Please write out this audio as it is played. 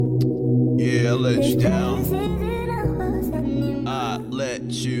I let you down. I let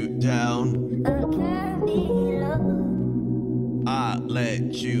you down. I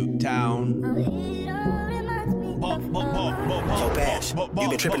let you down. Yo, Bash, you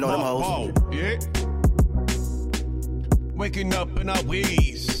been tripping on them hoes? Yeah. Waking up in our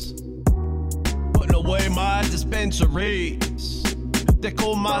ways, putting away my dispensaries. They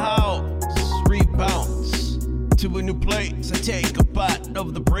call my house, rebounds to a new place. I take a bite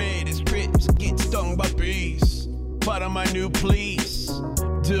of the bread and strips, get stung by bees. Part of my new place,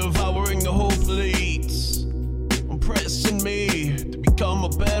 devouring the whole plates. Pressing me to become a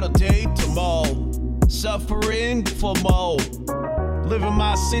better day tomorrow. Suffering for more. Living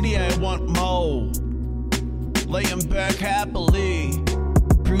my city, I want more. Laying back happily,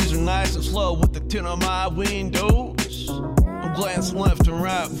 cruising nice and slow with the tint on my windows. I'm glancing left and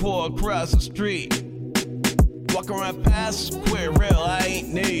right before I cross the street. Walking right past the square rail I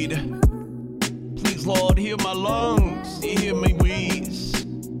ain't need. Please, Lord, hear my lungs, you hear me wheeze.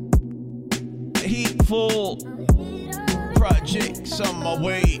 A heat full projects on my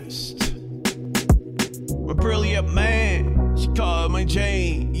waist. A brilliant man, she called me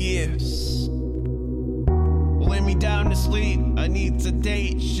Jane, yes. Lay me down to sleep, I need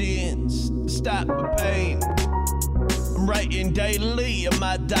sedations to stop the pain. I'm writing daily in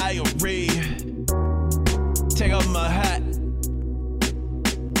my diary. Take off my hat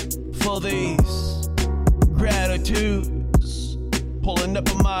for these gratitudes. Pulling up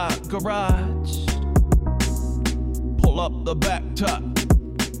in my garage. Pull up the back top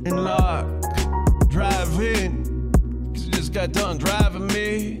and lock. Drive in, cause you just got done driving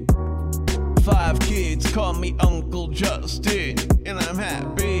me. 5 kids call me Uncle Justin, and I'm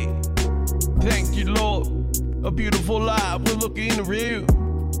happy. Thank you, Lord. A beautiful life we're looking real.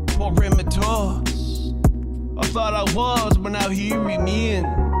 Perimeters. I thought I was, but now hearing in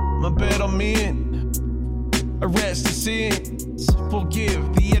my better men. Arrest the sins,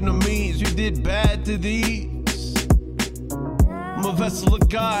 forgive the enemies you did bad to these. I'm a vessel of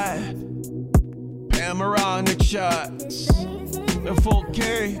God, panoramic shots. In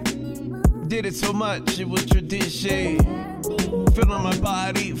 4K, did it so much it was tradition. Filling my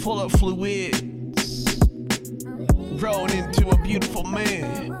body full of fluids. Grown into a beautiful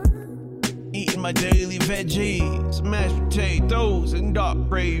man. Eating my daily veggies, mashed potatoes and dark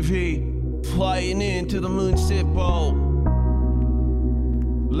gravy. Flying into the moonset bowl.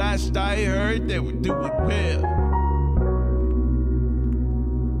 Last I heard they would do it well.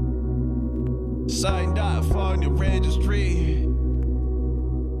 Signed off on your registry.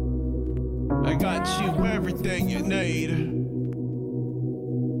 I got you everything you need.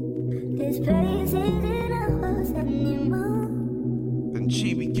 This place isn't ours anymore. Then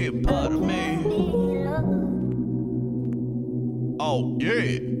she became part of me. Oh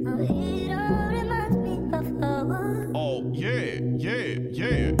yeah. Oh yeah, yeah,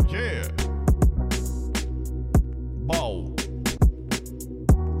 yeah, yeah. Whoa.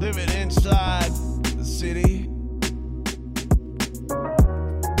 Living inside the city,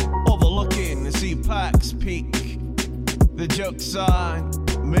 overlooking the sea Pikes Peak. The joke's on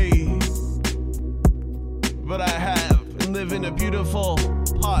me, but I have been living a beautiful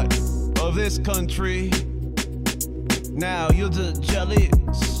part of this country. Now you're just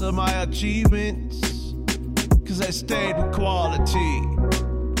jealous of my achievements, cause I stayed with quality,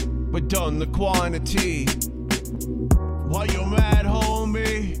 but done the quantity. Why you mad,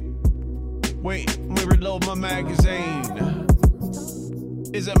 homie? Wait, let me reload my magazine.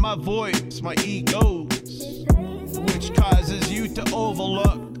 Is it my voice, my egos, which causes you to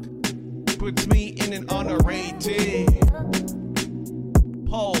overlook? Puts me in an underrated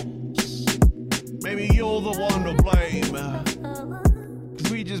pose. Maybe you're the one to blame,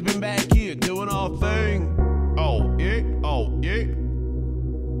 cause we just been back here doing our thing. Oh yeah, oh yeah.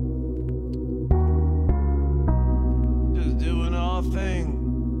 Just doing our thing.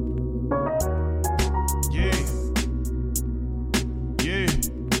 Yeah. Yeah.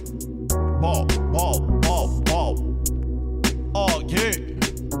 Ball, ball, ball, ball. Oh yeah.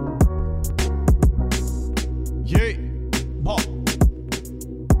 Yeah. Ball.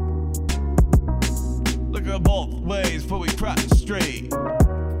 Look at both ways before we cross the street.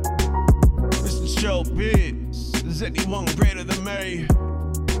 Mr. Showbiz, is anyone greater than me?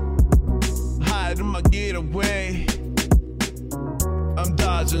 Hiding my getaway. I'm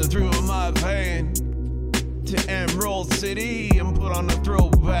dodging through my van to Emerald City and put on a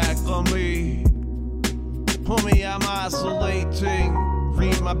throwback on me. Homie, I'm isolating.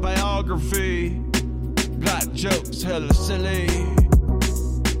 Read my biography. Got jokes hella silly.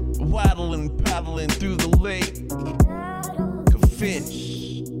 Waddling, paddling through the lake. A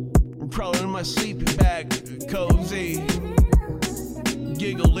fish crawling in my sleeping bag, cozy,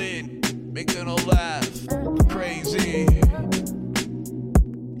 giggling, making her laugh, crazy.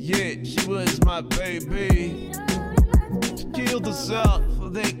 Yeah, she was my baby. She killed herself,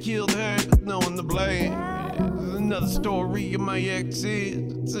 they killed her, with no one to blame. It's another story of my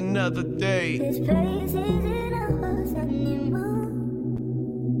exes, it's another day. This place isn't ours anymore.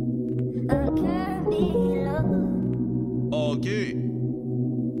 I can't be alone. Oh, yeah.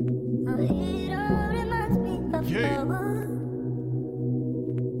 It all reminds me of Yeah. love.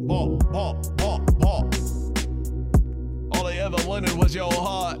 Bop, bop, bop, bop. All I ever wanted was your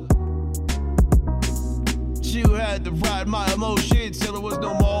heart. You had to ride my emotions till there was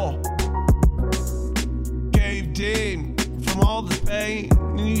no more. Caved in from all the pain,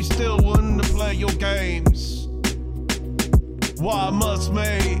 and you still wanted to play your games. Why must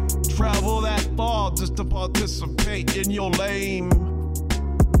me travel that far just to participate in your lame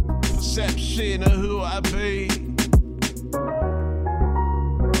perception of who I be?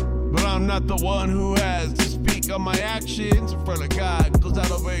 But I'm not the one who has to speak on my actions in front of God, 'cause I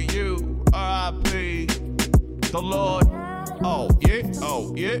don't obey you, R.I.P. the Lord. Oh yeah,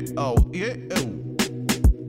 oh yeah, oh yeah, oh.